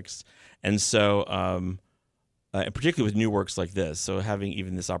Netflix, and so and particularly with new works like this. So having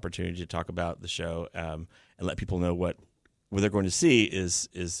even this opportunity to talk about the show and let people know what they're going to see is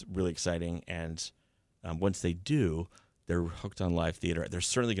really exciting, and once they do, they're hooked on live theater. They're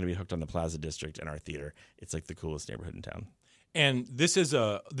certainly going to be hooked on the Plaza District and our theater. It's like the coolest neighborhood in town. And this is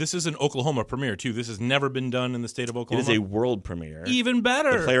an Oklahoma premiere too. This has never been done in the state of Oklahoma. It is a world premiere. Even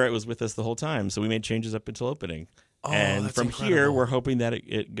better. The playwright was with us the whole time, so we made changes up until opening. Oh, and that's from incredible. here, we're hoping that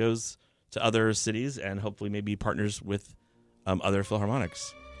it goes to other cities and hopefully maybe partners with other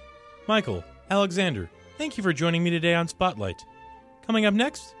Philharmonics. Michael, Alexander, thank you for joining me today on Spotlight. Coming up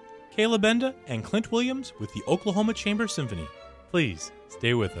next, Kaleb, Benda, and Clint Williams with the Oklahoma Chamber Symphony. Please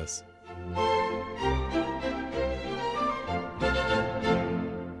stay with us.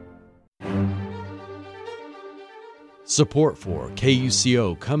 Support for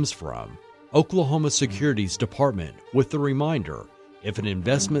KUCO comes from Oklahoma Securities Department with the reminder, if an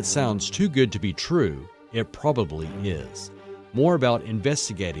investment sounds too good to be true, it probably is. More about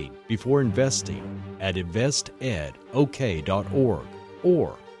investigating before investing at investedok.org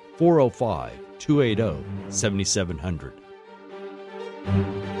or 405-280-7700.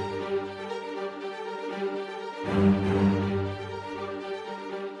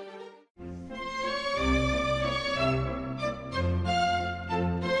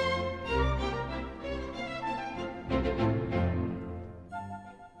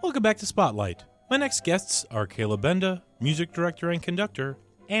 Welcome back to Spotlight. My next guests are Kaleb, Benda, music director and conductor,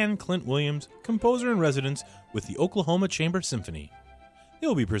 and Clint Williams, composer in residence with the Oklahoma Chamber Symphony. They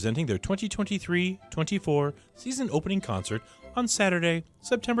will be presenting their 2023-24 season opening concert on Saturday,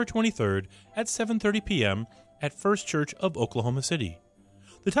 September 23rd at 7:30 p.m. at First Church of Oklahoma City.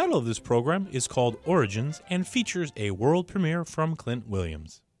 The title of this program is called Origins and features a world premiere from Clint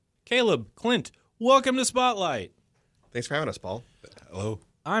Williams. Kaleb, Clint, welcome to Spotlight. Thanks for having us, Paul. Hello.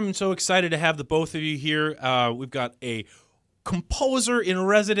 I'm so excited to have the both of you here. We've got a composer in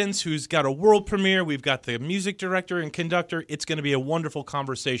residence who's got a world premiere. We've got the music director and conductor. It's going to be a wonderful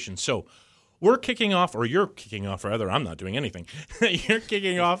conversation. So we're kicking off, or you're kicking off, rather. I'm not doing anything. You're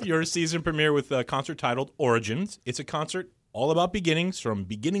kicking off your season premiere with a concert titled Origins. It's a concert all about beginnings, from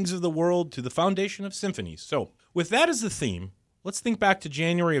beginnings of the world to the foundation of symphonies. So with that as the theme, let's think back to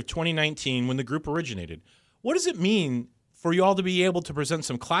January of 2019 when the group originated. What does it mean for you all to be able to present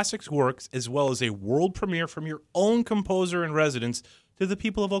some classics works as well as a world premiere from your own composer in residence to the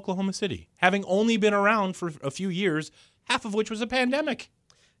people of Oklahoma City, having only been around for a few years, half of which was a pandemic?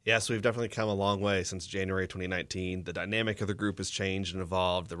 Yes, we've definitely come a long way since January 2019. The dynamic of the group has changed and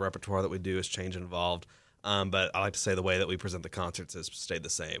evolved. The repertoire that we do has changed and evolved. But I like to say the way that we present the concerts has stayed the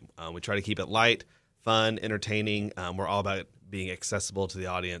same. We try to keep it light, fun, entertaining. We're all about being accessible to the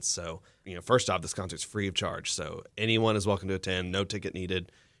audience. So, first off, this concert's free of charge. So anyone is welcome to attend. No ticket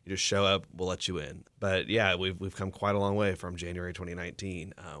needed. You just show up, we'll let you in. But yeah, we've come quite a long way from January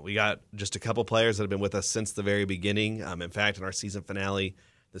 2019. We got just a couple players that have been with us since the very beginning. In fact, in our season finale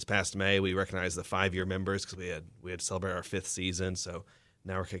this past May, we recognized the 5-year members because we had to celebrate our 5th season. So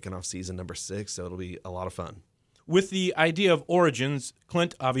now we're kicking off season number 6. So it'll be a lot of fun. With the idea of Origins,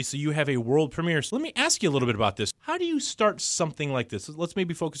 Clint, obviously you have a world premiere. So let me ask you a little bit about this. How do you start something like this? Let's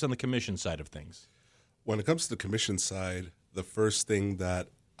maybe focus on the commission side of things. When it comes to the commission side, the first thing that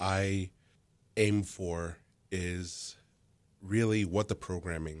I aim for is really what the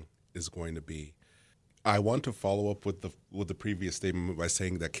programming is going to be. I want to follow up with the previous statement by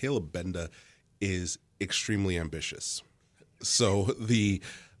saying that Kaleb Benda is extremely ambitious. So the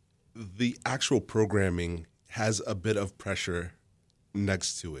actual programming has a bit of pressure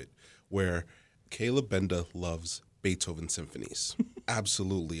next to it, where Kaleb Benda loves Beethoven symphonies,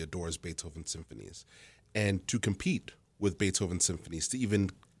 absolutely adores Beethoven symphonies. And to compete with Beethoven symphonies, to even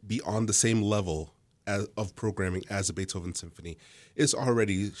be on the same level of programming as a Beethoven symphony, is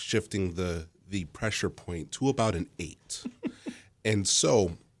already shifting the pressure point to about an 8. And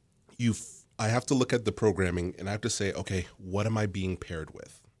so I have to look at the programming and I have to say, okay, what am I being paired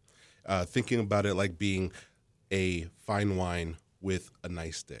with? Thinking about it like being a fine wine with a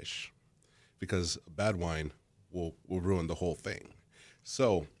nice dish, because bad wine will ruin the whole thing.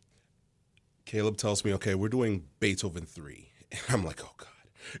 So Kaleb tells me, okay, we're doing Beethoven 3. And I'm like, oh God.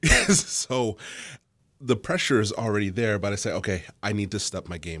 So the pressure is already there, but I say, okay, I need to step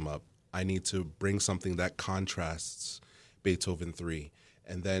my game up. I need to bring something that contrasts Beethoven 3.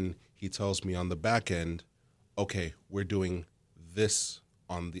 And then he tells me on the back end, okay, we're doing this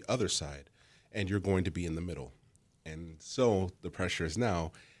on the other side, and you're going to be in the middle. And so the pressure is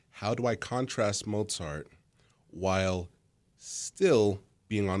now, how do I contrast Mozart while still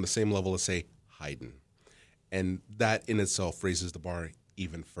being on the same level as, say, Haydn? And that in itself raises the bar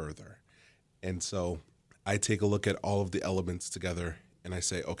even further. And so I take a look at all of the elements together and I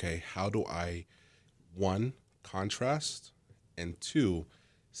say, okay, how do I, 1, contrast, and 2,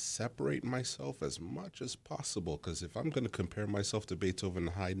 separate myself as much as possible? Because if I'm going to compare myself to Beethoven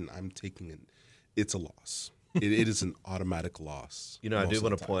and Haydn, I'm taking it. It's a loss. It is an automatic loss. You know, I do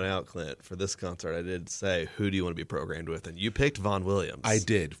want to point out, Clint, for this concert, I did say, who do you want to be programmed with? And you picked Vaughan Williams. I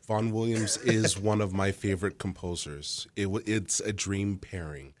did. Vaughan Williams is one of my favorite composers. It's a dream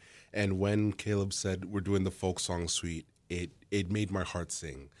pairing. And when Kaleb said we're doing the folk song suite, it made my heart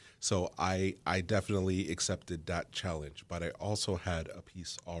sing. So I definitely accepted that challenge, but I also had a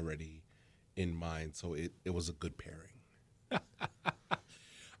piece already in mind, so it was a good pairing.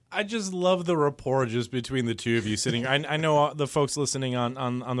 I just love the rapport just between the two of you sitting. I know the folks listening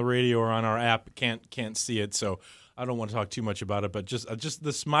on the radio or on our app can't see it, so I don't want to talk too much about it. But just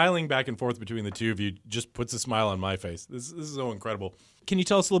the smiling back and forth between the two of you just puts a smile on my face. This is so incredible. Can you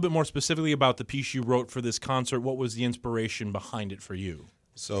tell us a little bit more specifically about the piece you wrote for this concert? What was the inspiration behind it for you?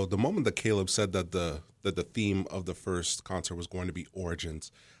 So the moment that Kaleb said that the theme of the first concert was going to be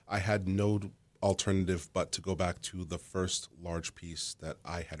origins, I had no alternative but to go back to the first large piece that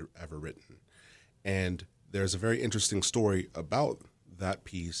I had ever written. And there's a very interesting story about that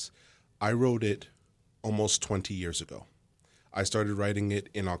piece. I wrote it almost 20 years ago. I started writing it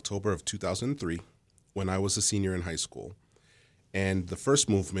in October of 2003 when I was a senior in high school. And the first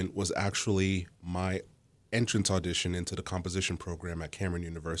movement was actually my entrance audition into the composition program at Cameron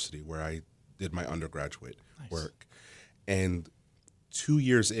University, where I did my undergraduate work. And 2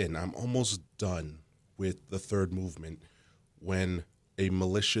 years in, I'm almost done with the third movement when a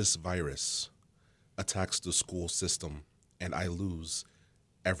malicious virus attacks the school system and I lose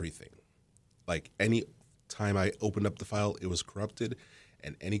everything. Like, any time I opened up the file, it was corrupted,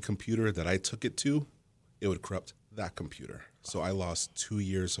 and any computer that I took it to, it would corrupt that computer. So I lost 2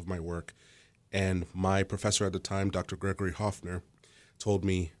 years of my work. And my professor at the time, Dr. Gregory Hoffner, told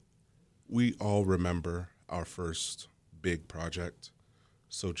me, we all remember our first big project,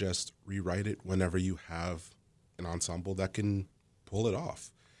 so just rewrite it whenever you have an ensemble that can pull it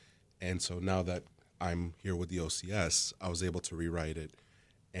off. And so now that I'm here with the OCS, I was able to rewrite it,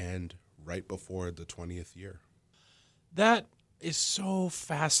 and right before the 20th year. That is so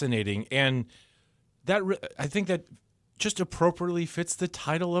fascinating, and that I think that just appropriately fits the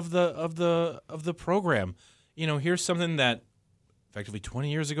title of the program. You know, here's something that effectively 20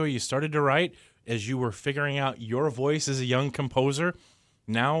 years ago you started to write as you were figuring out your voice as a young composer.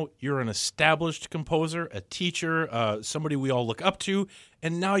 Now you're an established composer, a teacher, somebody we all look up to,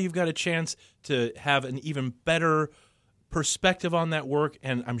 and now you've got a chance to have an even better perspective on that work,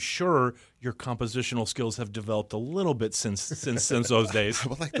 and I'm sure your compositional skills have developed a little bit since those days. I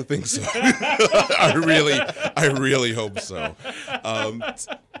would like to think so. I really hope so.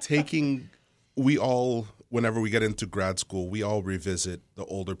 We all, whenever we get into grad school, we all revisit the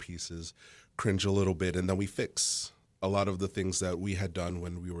older pieces, cringe a little bit, and then we fix a lot of the things that we had done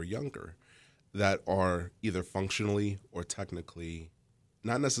when we were younger that are either functionally or technically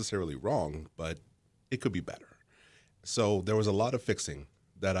not necessarily wrong, but it could be better. So there was a lot of fixing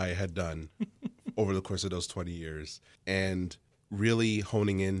that I had done over the course of those 20 years, and really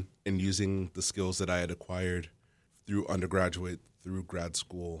honing in and using the skills that I had acquired through undergraduate, through grad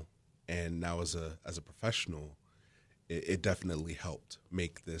school, and now as a professional, it definitely helped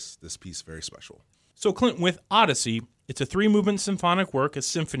make this piece very special. So, Clint, with Odyssey, it's a 3-movement symphonic work, a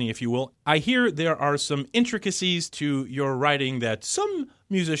symphony, if you will. I hear there are some intricacies to your writing that some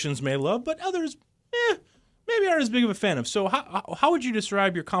musicians may love, but others, maybe aren't as big of a fan of. So how would you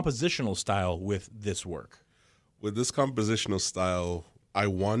describe your compositional style with this work? With this compositional style, I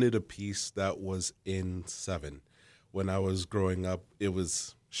wanted a piece that was in 7. When I was growing up, it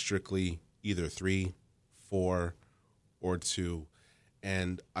was strictly either 3, 4, or 2.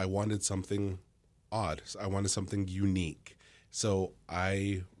 And I wanted something odd. I wanted something unique. So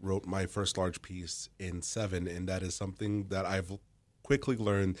I wrote my first large piece in 7, and that is something that I've quickly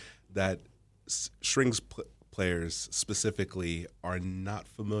learned that strings players specifically are not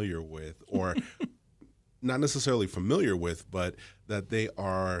familiar with, or not necessarily familiar with, but that they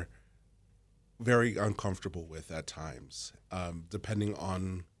are very uncomfortable with at times, depending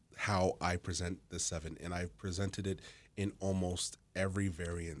on how I present the 7. And I've presented it in almost every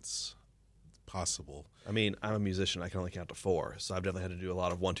variance possible. I mean, I'm a musician. I can only count to 4, so I've definitely had to do a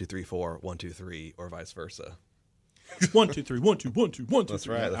lot of 1, 2, 3, 4, 1, 2, 3, or vice versa. 1, 2, 3, 1, 2, 1, 2, 1, 2. That's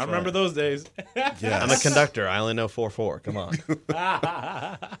right. I remember those days. Yeah, I'm a conductor. I only know 4, 4. Come on.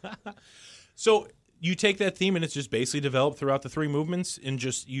 So you take that theme and it's just basically developed throughout the 3 movements, and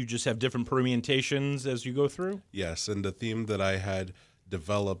you just have different permutations as you go through? Yes, and the theme that I had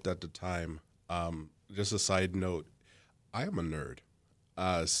developed at the time, just a side note, I am a nerd.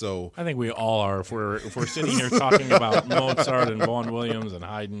 So I think we all are if we're sitting here talking about Mozart and Vaughan Williams and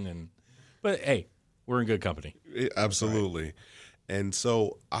Haydn, but hey, we're in good company. Absolutely. Right. And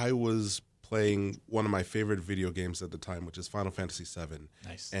so I was playing one of my favorite video games at the time, which is Final Fantasy VII.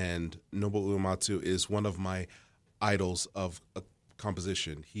 Nice. And Nobuo Uematsu is one of my idols of a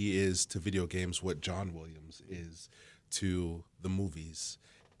composition. He is to video games what John Williams is to the movies.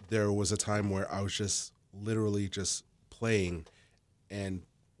 There was a time where I was just literally just playing and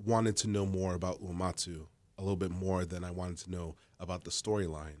wanted to know more about Uematsu, a little bit more than I wanted to know about the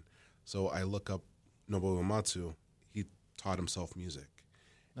storyline. So I look up Nobuo Uematsu. He taught himself music.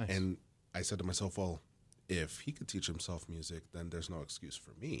 Nice. And I said to myself, well, if he could teach himself music, then there's no excuse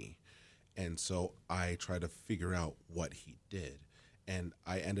for me. And so I tried to figure out what he did. And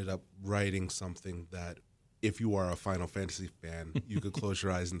I ended up writing something that, if you are a Final Fantasy fan, you could close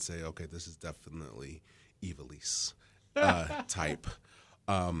your eyes and say, okay, this is definitely Ivalice type.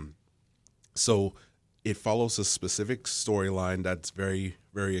 So it follows a specific storyline that's very,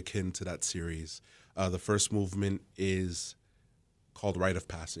 very akin to that series. The first movement is called Rite of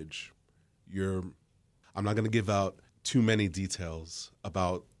Passage. I'm not going to give out too many details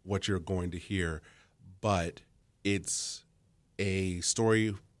about what you're going to hear, but it's a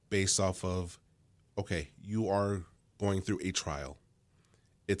story based off of, okay, you are going through a trial.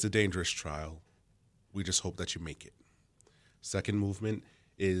 It's a dangerous trial. We just hope that you make it. Second movement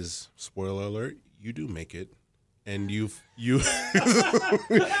is, spoiler alert, you do make it, and you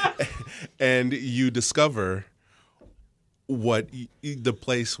and you discover what the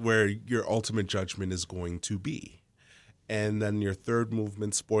place where your ultimate judgment is going to be. And then your third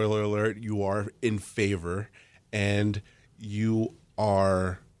movement, spoiler alert, you are in favor, and you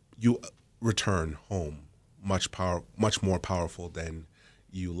return home much more powerful than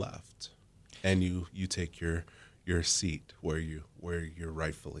you left, and you take your seat where you're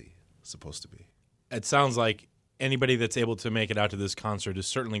rightfully supposed to be. It sounds like anybody that's able to make it out to this concert is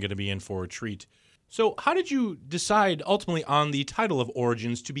certainly going to be in for a treat. So how did you decide ultimately on the title of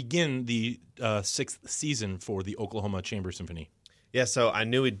Origins to begin the 6th season for the Oklahoma Chamber Symphony? Yeah, so I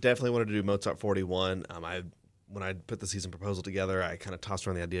knew we definitely wanted to do Mozart 41. When I put the season proposal together, I kind of tossed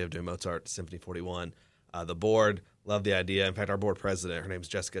around the idea of doing Mozart Symphony 41. The board loved the idea. In fact, our board president, her name's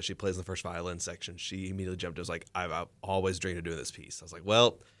Jessica, she plays in the first violin section. She immediately jumped in and was like, I've always dreamed of doing this piece. I was like,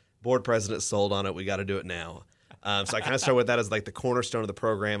 well, board president sold on it. We got to do it now. So I kind of started with that as like the cornerstone of the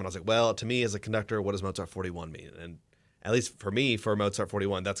program. And I was like, well, to me as a conductor, what does Mozart 41 mean? And at least for me, for Mozart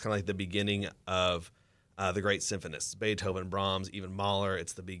 41, that's kind of like the beginning of the great symphonists, Beethoven, Brahms, even Mahler.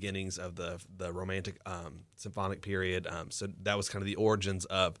 It's the beginnings of the Romantic symphonic period. So that was kind of the origins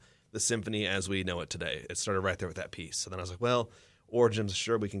of the symphony as we know it today. It started right there with that piece. So then I was like, well, Origins,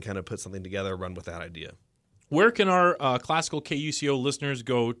 sure, we can kind of put something together, run with that idea. Where can our classical KUCO listeners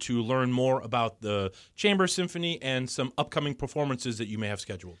go to learn more about the Chamber Symphony and some upcoming performances that you may have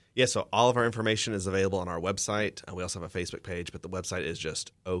scheduled? Yeah, so all of our information is available on our website. We also have a Facebook page, but the website is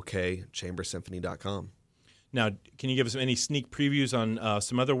just okchambersymphony.com. Now, can you give us any sneak previews on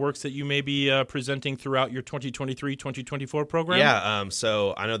some other works that you may be presenting throughout your 2023-2024 program? Yeah,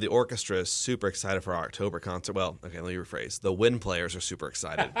 so I know the orchestra is super excited for our October concert. Well, okay, let me rephrase. The wind players are super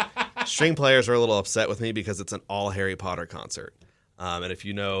excited. String players are a little upset with me because it's an all Harry Potter concert. And if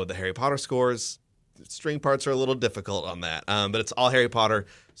you know the Harry Potter scores, string parts are a little difficult on that. But it's all Harry Potter,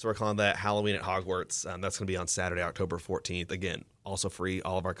 so we're calling that Halloween at Hogwarts. That's going to be on Saturday, October 14th. Again, also free.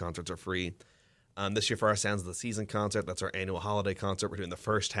 All of our concerts are free. This year for our Sounds of the Season concert, that's our annual holiday concert. We're doing the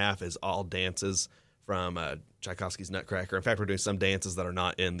first half is all dances from Tchaikovsky's Nutcracker. In fact, we're doing some dances that are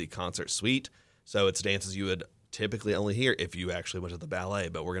not in the concert suite. So it's dances you would typically only hear if you actually went to the ballet,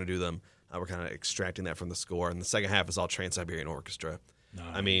 but we're going to do them. We're kind of extracting that from the score. And the second half is all Trans-Siberian Orchestra. Nice.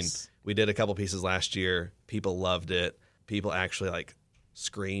 I mean, we did a couple pieces last year. People loved it. People actually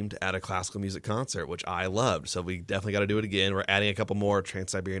screamed at a classical music concert, which I loved. So we definitely got to do it again. We're adding a couple more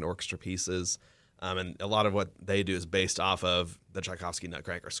Trans-Siberian Orchestra pieces. And a lot of what they do is based off of the Tchaikovsky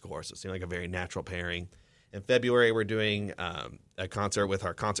Nutcracker score. So it seemed like a very natural pairing. In February, we're doing a concert with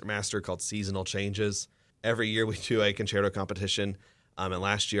our concertmaster called Seasonal Changes. Every year we do a concerto competition. And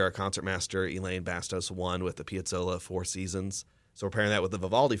last year, our concertmaster, Elaine Bastos, won with the Piazzolla Four Seasons. So we're pairing that with the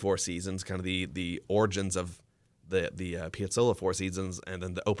Vivaldi Four Seasons, kind of the origins of the Piazzolla Four Seasons, and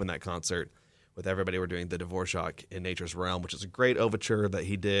then to open that concert with everybody, we're doing the Dvorak in Nature's Realm, which is a great overture that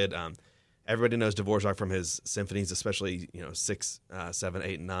he did. Everybody knows Dvorak from his symphonies, especially 6, 7,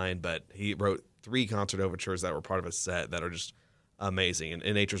 8, and 9, but he wrote 3 concert overtures that were part of his set that are just amazing. And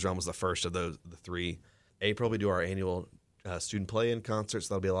in Nature's Realm was the first of the 3. April, we do our annual student play-in concert,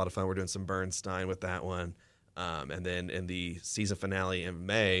 so that'll be a lot of fun. We're doing some Bernstein with that one. And then in the season finale in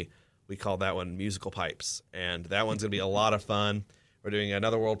May, we call that one Musical Pipes. And that one's going to be a lot of fun. We're doing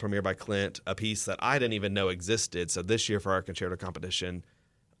another world premiere by Clint, a piece that I didn't even know existed. So this year for our concerto competition,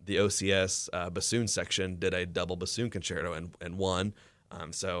 the OCS bassoon section did a double bassoon concerto and won.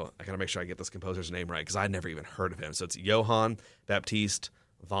 So I got to make sure I get this composer's name right because I'd never even heard of him. So it's Johann Baptiste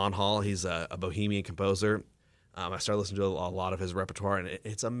von Hall. He's a Bohemian composer. I started listening to a lot of his repertoire, and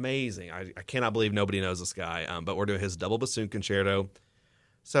it's amazing. I cannot believe nobody knows this guy, but we're doing his double bassoon concerto.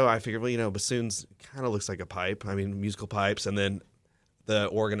 So I figured, bassoons kind of looks like a pipe. I mean, musical pipes, and then the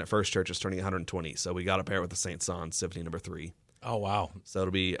organ at First Church is turning 120, so we got to pair it with the Saint-Saëns Symphony No. 3. Oh, wow. So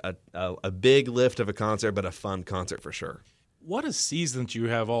it'll be a big lift of a concert, but a fun concert for sure. What a season that you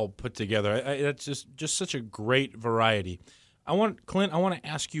have all put together. It's just such a great variety. Clint, I want to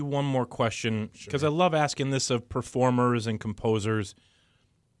ask you one more question because I love asking this of performers and composers.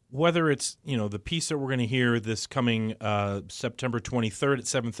 Whether it's the piece that we're going to hear this coming September 23rd at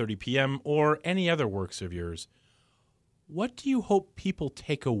 7:30 p.m. or any other works of yours, what do you hope people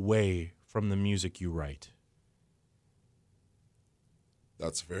take away from the music you write?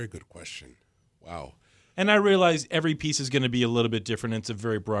 That's a very good question. Wow. And I realize every piece is going to be a little bit different. It's a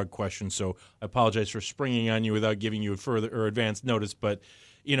very broad question, so I apologize for springing on you without giving you further or advanced notice. But,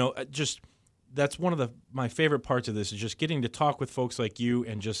 just that's one of my favorite parts of this is just getting to talk with folks like you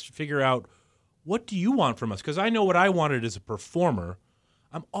and just figure out what do you want from us? Because I know what I wanted as a performer.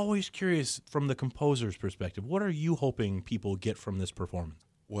 I'm always curious from the composer's perspective. What are you hoping people get from this performance?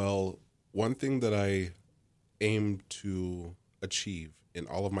 Well, one thing that I aim to achieve in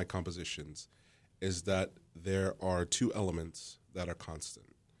all of my compositions is that there are 2 elements that are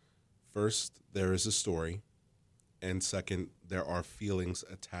constant. First, there is a story, and second, there are feelings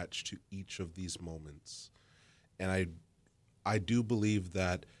attached to each of these moments. And I do believe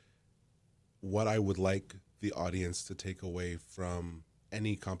that what I would like the audience to take away from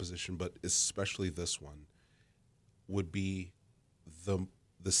any composition, but especially this one, would be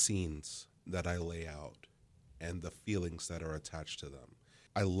the scenes that I lay out and the feelings that are attached to them.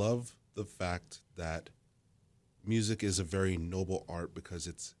 I love the fact that music is a very noble art because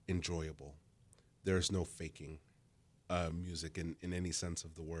it's enjoyable. There's no faking music in any sense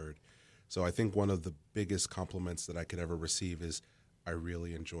of the word. So I think one of the biggest compliments that I could ever receive is, I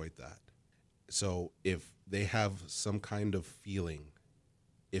really enjoyed that. So if they have some kind of feeling,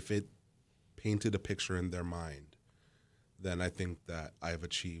 if it painted a picture in their mind, then I think that I've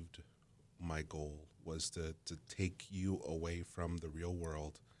achieved my goal, was to take you away from the real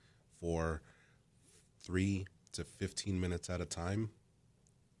world for 3 to 15 minutes at a time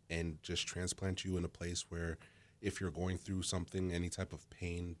and just transplant you in a place where if you're going through something, any type of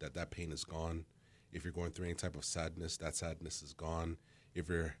pain, that pain is gone. If you're going through any type of sadness, that sadness is gone. If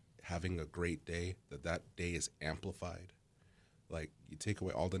you're having a great day, that day is amplified. Like, you take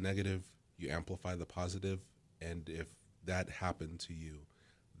away all the negative, you amplify the positive, and if that happened to you,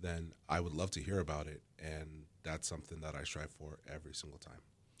 then I would love to hear about it, and that's something that I strive for every single time.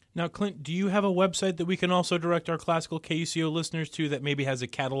 Now, Clint, do you have a website that we can also direct our classical KUCO listeners to that maybe has a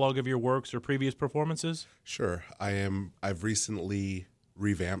catalog of your works or previous performances? Sure. I've recently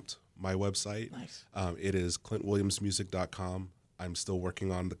revamped my website. Nice. It is clintwilliamsmusic.com. I'm still working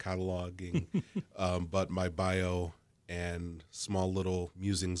on the cataloging, but my bio and small little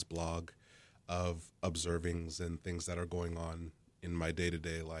musings blog of observings and things that are going on in my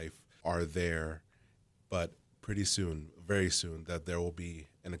day-to-day life are there, but pretty soon, very soon, that there will be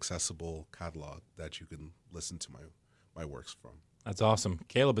an accessible catalog that you can listen to my works from. That's awesome.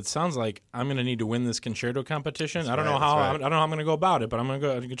 Kaleb, it sounds like I'm going to need to win this concerto competition. I don't know right, how that's right. I don't know how I'm going to go about it, but I'm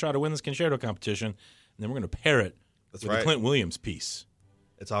going to try to win this concerto competition, and then we're going to pair it That's with right. the Clint Williams piece.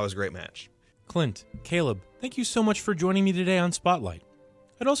 It's always a great match. Clint, Kaleb, thank you so much for joining me today on Spotlight.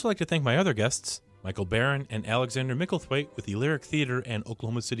 I'd also like to thank my other guests, Michael Barron and Alexander Mickelthwate with the Lyric Theater and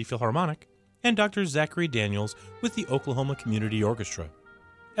Oklahoma City Philharmonic, and Dr. Zachary Daniels with the Oklahoma Community Orchestra.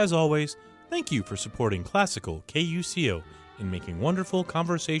 As always, thank you for supporting classical KUCO and making wonderful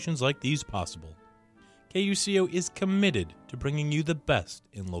conversations like these possible. KUCO is committed to bringing you the best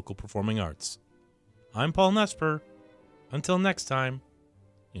in local performing arts. I'm Paul Nesper. Until next time,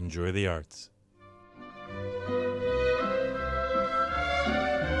 enjoy the arts.